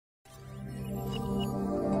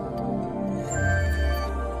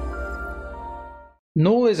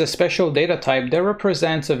Null is a special data type that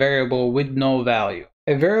represents a variable with no value.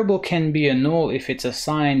 A variable can be a null if it's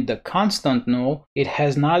assigned the constant null, it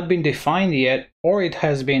has not been defined yet, or it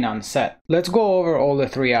has been unset. Let's go over all the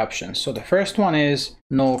three options. So the first one is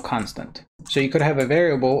null constant. So you could have a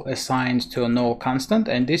variable assigned to a null constant,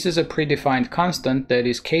 and this is a predefined constant that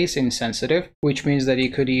is case insensitive, which means that you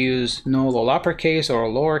could use null all uppercase or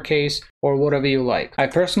lowercase or whatever you like. I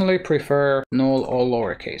personally prefer null all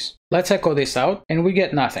lowercase. Let's echo this out and we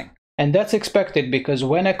get nothing. And that's expected because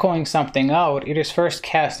when echoing something out, it is first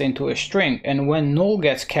cast into a string, and when null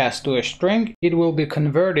gets cast to a string, it will be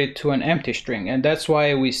converted to an empty string, and that's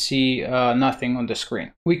why we see nothing on the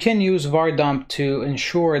screen. We can use VarDump to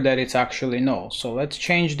ensure that it's actually null. So let's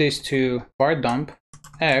change this to VarDump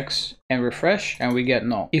x and refresh, and we get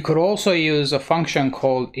null. You could also use a function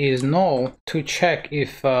called isNull to check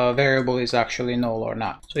if a variable is actually null or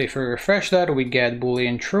not. So if we refresh that, we get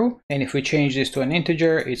boolean true, and if we change this to an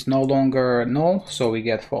integer, it's no longer null, so we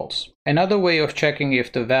get false. Another way of checking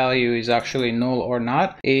if the value is actually null or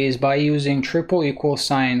not is by using triple equal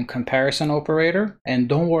sign comparison operator. And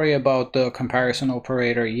don't worry about the comparison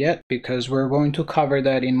operator yet, because we're going to cover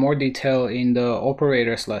that in more detail in the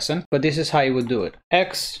operators lesson. But this is how you would do it.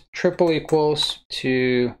 X triple equals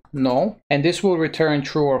to null, and this will return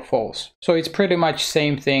true or false. So it's pretty much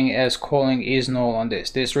same thing as calling isNull on this.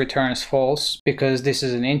 This returns false because this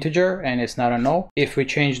is an integer and it's not a null. If we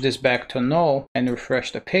change this back to null and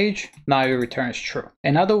refresh the page, now it returns true.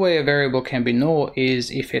 Another way a variable can be null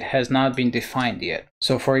is if it has not been defined yet.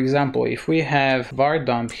 So for example, if we have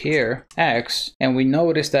VarDump here, x, and we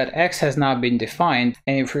notice that x has not been defined,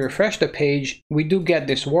 and if we refresh the page, we do get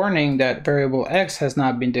this warning that variable x has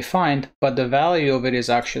not been defined, but the value of it is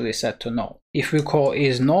actually set to null. If we call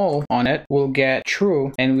isNull on it, we'll get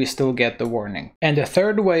true and we still get the warning. And the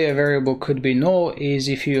third way a variable could be null is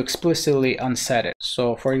if you explicitly unset it.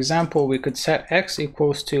 So for example, we could set x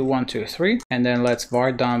equals to 1, 2, 3, and then let's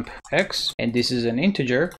VarDump x, and this is an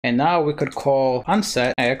integer. And now we could call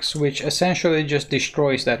unset x, which essentially just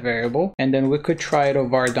destroys that variable. And then we could try to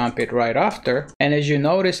VarDump it right after. And as you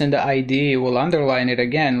notice in the IDE, we'll underline it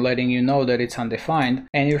again, letting you know that it's undefined.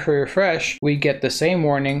 And if we refresh, we get the same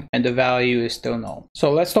warning and the value is still null.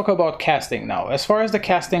 So let's talk about casting now. As far as the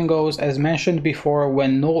casting goes, as mentioned before,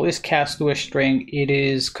 when null is cast to a string, it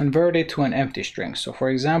is converted to an empty string. So for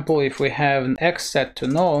example, if we have an x set to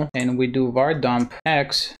null and we do VarDump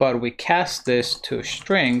x, but we cast this to a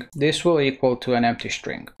string, this will equal to an empty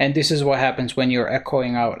string. And this is what happens when you're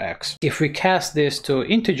echoing out x. If we cast this to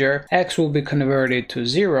integer, x will be converted to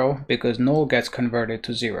 0 because null gets converted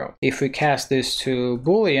to 0. If we cast this to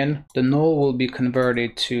boolean, the null will be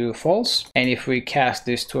converted to false. And if we cast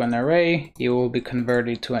this to an array, it will be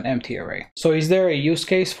converted to an empty array. So is there a use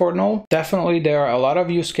case for null? Definitely there are a lot of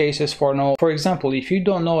use cases for null. For example, if you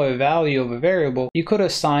don't know a value of a variable, you could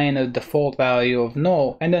assign a default value of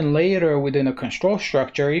null, and then later within a control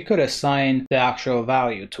structure, you could assign the actual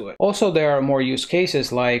value to it. Also, there are more use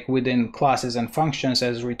cases like within classes and functions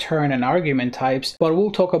as return and argument types, but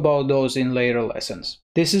we'll talk about those in later lessons.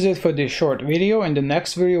 This is it for this short video. In the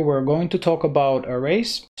next video, we're going to talk about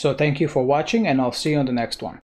arrays. So thank you for watching, and I'll see you on the next one.